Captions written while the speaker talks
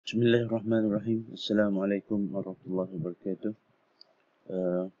Bismillahirrahmanirrahim. Assalamualaikum warahmatullahi wabarakatuh.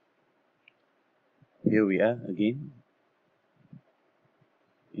 Here we are again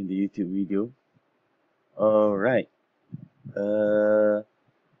in the YouTube video. Alright.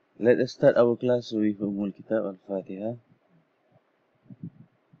 Let us start our class with Ummul Kitab Al-Fatihah.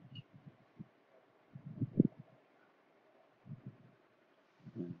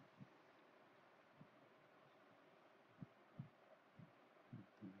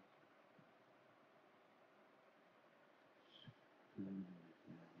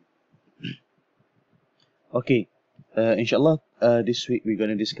 Okay. Inshallah, this week we're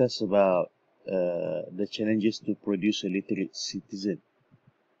going to discuss about the challenges to produce a literate citizen.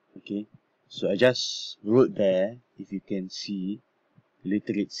 Okay. So I just wrote there, if you can see,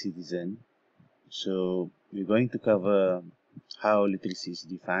 literate citizen. So we're going to cover how literacy is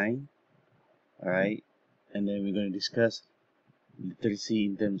defined. Alright. And then we're going to discuss literacy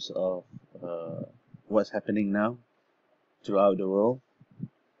in terms of what's happening now throughout the world.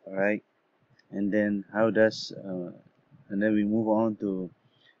 Alright. And then and then we move on to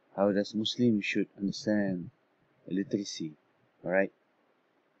how does Muslims should understand literacy. Alright.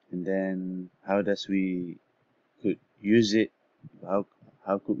 And then how does we could use it, how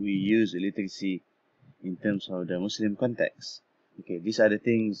could we use literacy in terms of the Muslim context. Okay, these are the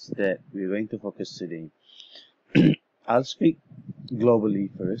things that we're going to focus today. I'll speak globally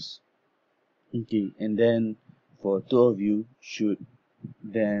first. Okay, and then for two of you should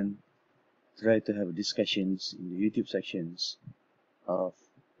then try to have discussions in the YouTube sections of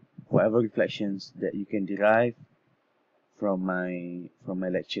whatever reflections that you can derive from my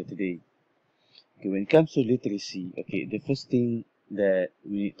lecture today. Okay, when it comes to literacy, okay, the first thing that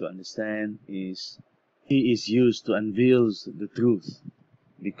we need to understand is it is used to unveil the truth,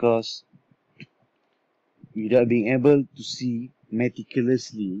 because without being able to see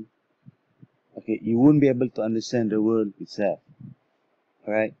meticulously, okay, you won't be able to understand the world itself.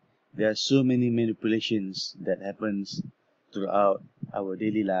 Alright, there are so many manipulations that happens throughout our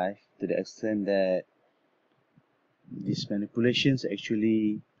daily life, to the extent that these manipulations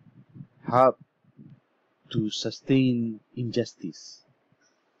actually help to sustain injustice.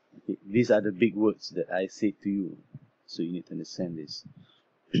 Okay, these are the big words that I say to you, so you need to understand this.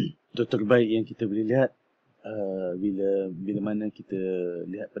 Itu terbaik yang kita boleh lihat bila mana kita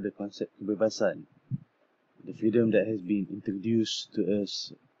lihat pada konsep kebebasan, the freedom that has been introduced to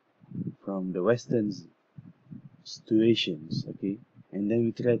us from the Western situations. Okay, and then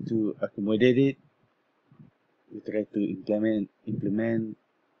we try to accommodate it, we try to implement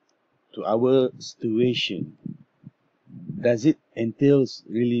to our situation. Does it entails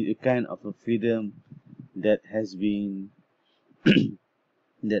really the kind of a freedom that has been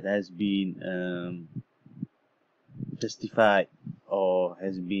justified or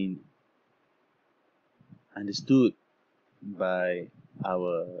has been understood by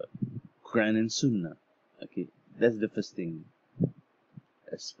our Quran and Sunnah? Okay, that's the first thing.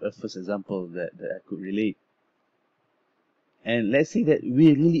 As a first example that I could relate. And let's say that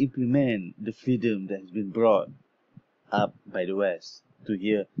we really implement the freedom that has been brought up by the West to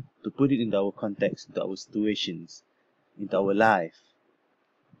here, to put it into our context, into our situations, into our life.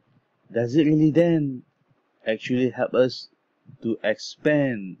 Does it really then actually help us to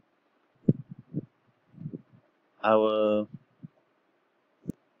expand our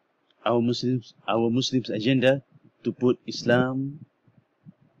Muslims agenda, to put Islam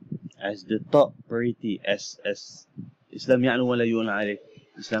as the top priority, as Islam ya'lu wa la yu'la alaih.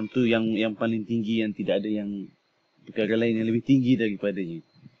 Islam tu yang paling tinggi, yang tidak ada yang perkara lain yang lebih tinggi daripadanya,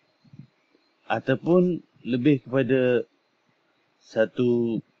 ataupun lebih kepada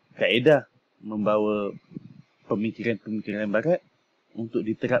satu kaedah membawa pemikiran barat untuk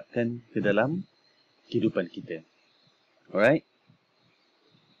diterapkan ke dalam kehidupan kita. Alright,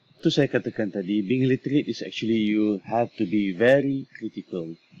 itu saya katakan tadi, being literate is actually you have to be very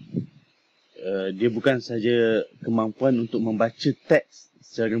critical. Dia bukan saja kemampuan untuk membaca teks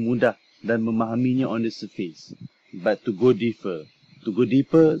secara mudah dan memahaminya on the surface, but to go deeper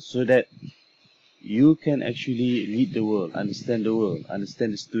so that you can actually read the world, understand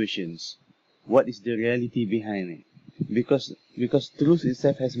the situations, what is the reality behind it, because truth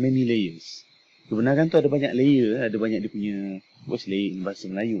itself has many layers. Kebenaran tu ada banyak layer, ada banyak dia punya, what's layer in bahasa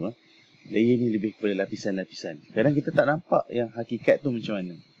Melayu, layer ni lebih kepada lapisan-lapisan. Kadang kita tak nampak yang hakikat tu macam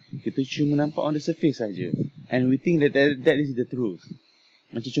mana, kita cuma nampak on the surface saja, and we think that is the truth.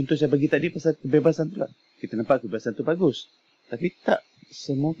 Macam contoh saya bagi tadi pasal kebebasan tu lah, kita nampak kebebasan tu bagus, tapi tak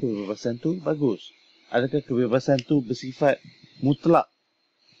semua kebebasan tu bagus. Adakah kebebasan tu bersifat mutlak,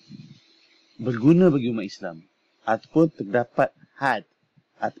 berguna bagi umat Islam, ataupun terdapat had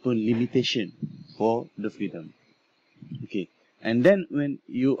ataupun limitation for the freedom. Okay, and then when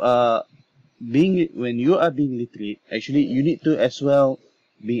you are being literate, actually you need to as well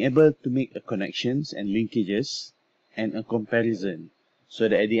being able to make a connections and linkages and a comparison, so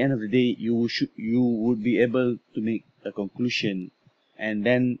that at the end of the day you would be able to make a conclusion, and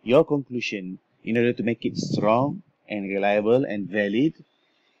then your conclusion, in order to make it strong and reliable and valid,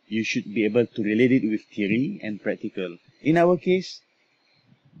 you should be able to relate it with theory and practical. In our case,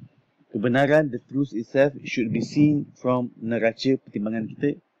 kebenaran, the truth itself should be seen from neraca pertimbangan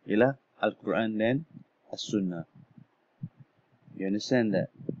kita ialah Al-Quran dan As-Sunnah. You understand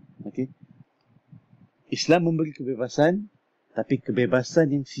that? Okay. Islam memberi kebebasan, tapi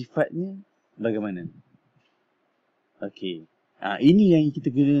kebebasan yang sifatnya bagaimana? Okay. Ini yang kita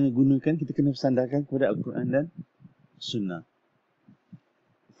kena gunakan, kita kena sandarkan kepada Al-Quran dan Sunnah.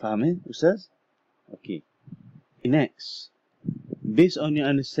 Faham Ustaz? Okay. Next. Based on your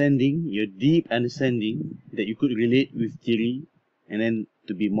understanding, your deep understanding that you could relate with theory, and then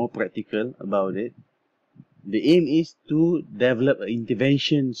to be more practical about it, the aim is to develop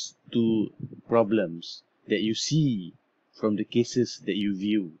interventions to problems that you see from the cases that you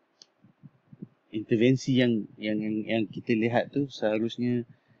view. Intervensi yang kita lihat tu seharusnya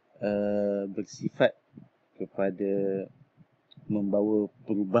bersifat kepada membawa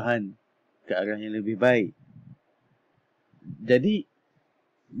perubahan ke arah yang lebih baik. Jadi,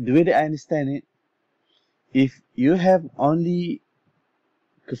 the way that I understand it, if you have only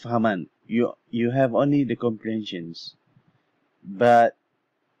kefahaman, you have only the comprehensions, but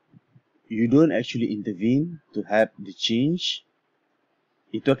you don't actually intervene to have the change,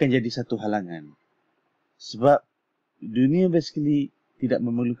 itu akan jadi satu halangan. Sebab dunia basically tidak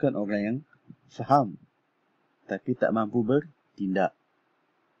memerlukan orang yang faham, tapi tak mampu bertindak.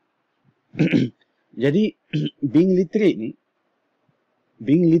 Jadi being literate ni,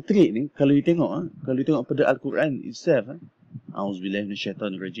 kalau you tengok pada Al-Quran itself, A'udzubillahi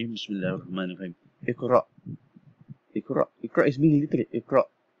minasyaitanirrajim, Bismillahirrahmanirrahim. Iqra. Iqra is being literate. Iqra.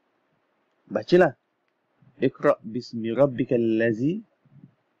 Bacalah. Iqra bismi rabbikal ladzi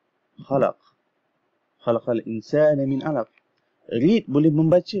khalaq. Khalaqal insana min 'alaq. Read boleh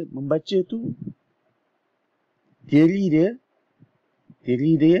membaca. Membaca tu teori dia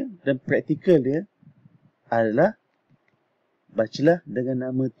dan praktikal dia adalah bacalah dengan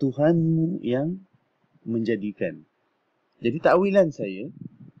nama Tuhanmu yang menjadikan. Jadi takwilan saya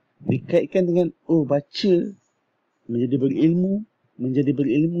dikaitkan dengan baca menjadi berilmu. Menjadi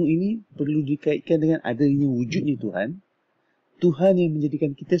berilmu ini perlu dikaitkan dengan adanya wujudnya Tuhan. Tuhan yang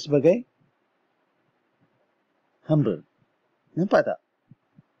menjadikan kita sebagai hamba. Nampak tak?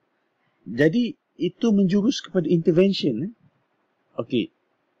 Jadi itu menjurus kepada intervention. Okey.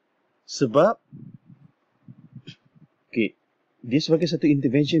 Sebab dia sebagai satu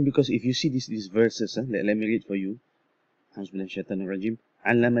intervention, because if you see these verses, let me read for you. A'udzubillahiminasyaitanirrajim.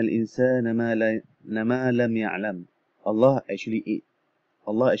 'Allamal insana ma lam ya'lam. Allah actually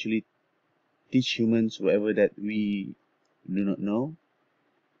teach humans whatever that we do not know.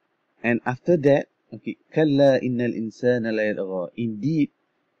 And after that, kalla innal insana la yatgha. Indeed,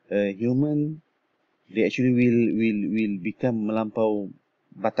 human, they actually will become melampau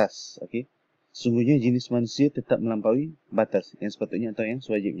batas. Sungguhnya jenis manusia tetap melampaui batas yang sepatutnya atau yang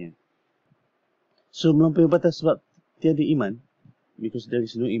sewajibnya. So melampaui batas sebab tiada iman, because there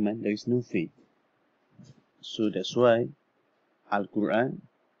is no iman, there is no faith. So that's why Al-Quran,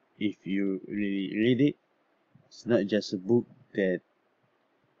 if you really read it, it's not just a book that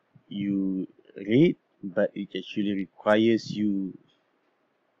you read, but it actually requires you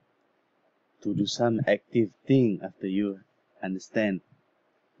to do some active thing after you understand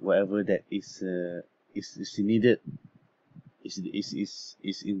whatever that is needed, is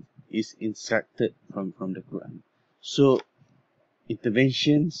instructed from the Quran. So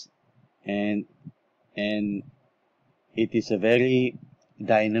interventions, and it is a very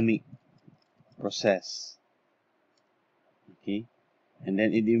dynamic process. And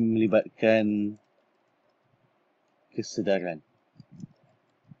then ini melibatkan kesedaran,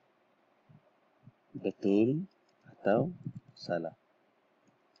 betul atau salah.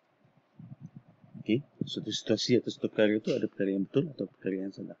 Suatu situasi atau suatu perkara itu ada perkara yang betul atau perkara yang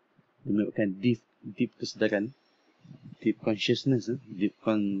salah. Dia melibatkan deep kesedaran, deep consciousness, deep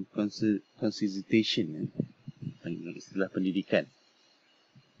conscientization, istilah pendidikan.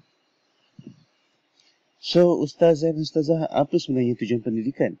 So, Ustazah dan Ustazah, apa sebenarnya tujuan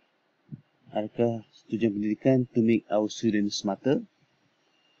pendidikan? Adakah tujuan pendidikan to make our students smarter?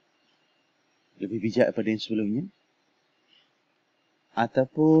 Lebih bijak daripada yang sebelumnya?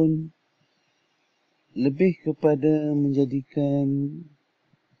 Ataupun lebih kepada menjadikan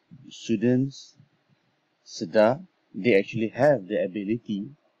students sedar they actually have the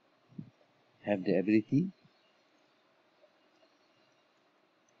ability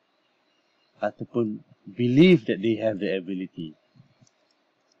ataupun believe that they have the ability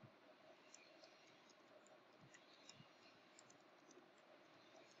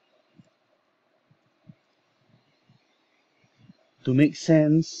to make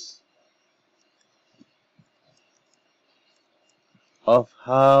sense of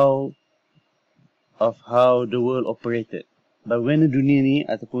how the world operated. Bagaimana dunia ni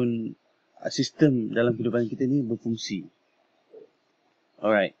ataupun sistem dalam kehidupan kita ni berfungsi.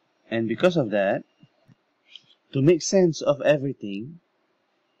 Alright, and because of that, to make sense of everything,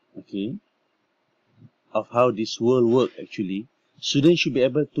 okay, of how this world works actually, students should be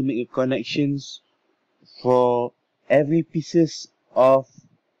able to make connections for every pieces of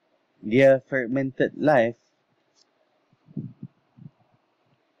their fragmented life.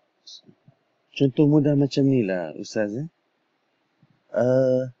 Contoh mudah macam ni lah, Ustaz.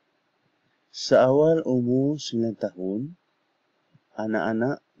 Seawal umur 9 tahun,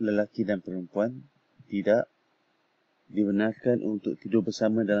 anak-anak lelaki dan perempuan tidak dibenarkan untuk tidur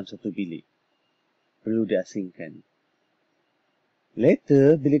bersama dalam satu bilik. Perlu diasingkan.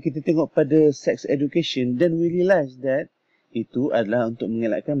 Later, bila kita tengok pada sex education, then we realise that itu adalah untuk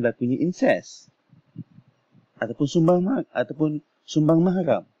mengelakkan berlakunya incest ataupun sumbang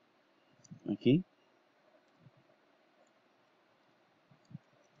mahram. Okay.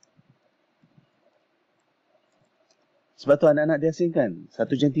 Sebab tu anak-anak diasingkan.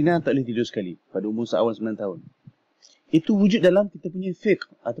 Satu jantina tak boleh tidur sekali pada umur seawal 9 tahun. Itu wujud dalam kita punya fiqh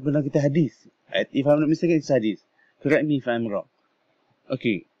ataupun dalam kita hadis. If I'm not mistaken, it's hadis. Correct me if I'm wrong.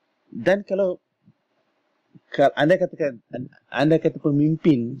 Okay. Dan kalau anda kata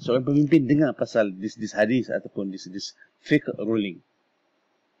pemimpin, seorang pemimpin dengar pasal this hadis ataupun this fiqh ruling.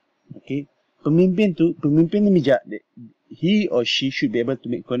 Okay. Pemimpin ni bijak. He or she should be able to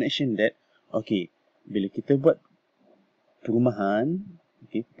make connection that, okay, bila kita buat perumahan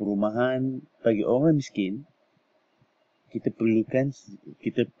bagi orang miskin, kita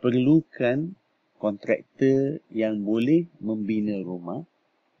perlukan kontraktor yang boleh membina rumah,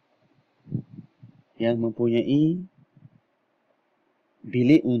 yang mempunyai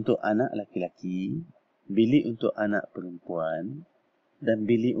bilik untuk anak laki-laki, bilik untuk anak perempuan, dan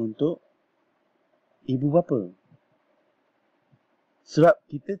bilik untuk ibu bapa. Sebab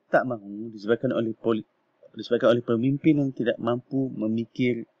kita tak mahu disebabkan oleh pemimpin yang tidak mampu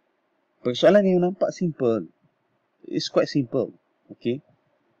memikir persoalan yang nampak simple. It's quite simple. Okay.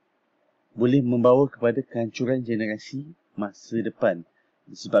 Boleh membawa kepada kehancuran generasi masa depan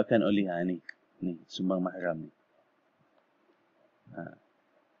disebabkan oleh ni sumbang mahram ni.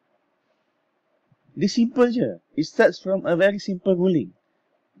 Dia simple je. It starts from a very simple ruling.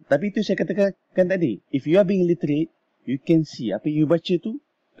 Tapi itu saya katakan tadi, if you are being literate, you can see apa yang you baca tu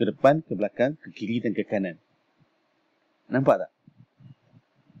ke depan, ke belakang, ke kiri dan ke kanan. Nampak tak?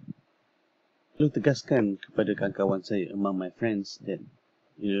 Perlu tegaskan kepada kawan-kawan saya, among my friends, that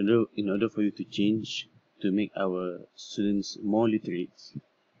in order for you to change, to make our students more literate,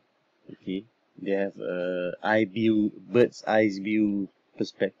 okay, they have a bird's eye view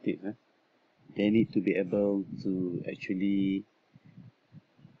perspective. They need to be able to actually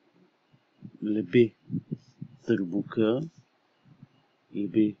lebih terbuka,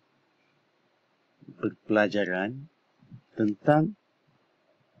 lebih berpelajaran tentang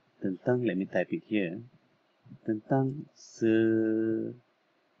let me type it here, tentang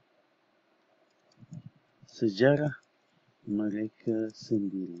sejarah mereka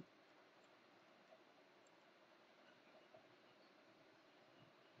sendiri.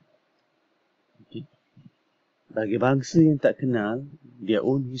 Okay. Bagi bangsa yang tak kenal their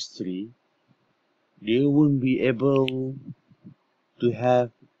own history, they won't be able to have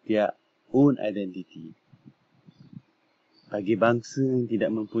their own identity. Bagi bangsa yang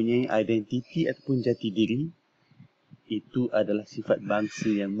tidak mempunyai identiti ataupun jati diri, itu adalah sifat bangsa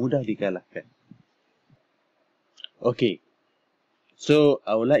yang mudah dikalahkan. Okay. So,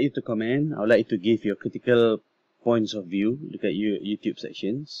 I would like you to comment. I would like you to give your critical points of view dekat YouTube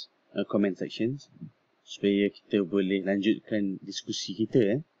sections, comment sections, supaya kita boleh lanjutkan diskusi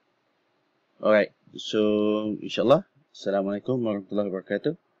kita. Alright. So, insyaAllah. Assalamualaikum warahmatullahi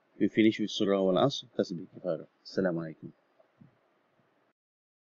wabarakatuh. We finish with Surah Al-Asr. Tasbih Kifara. Assalamualaikum.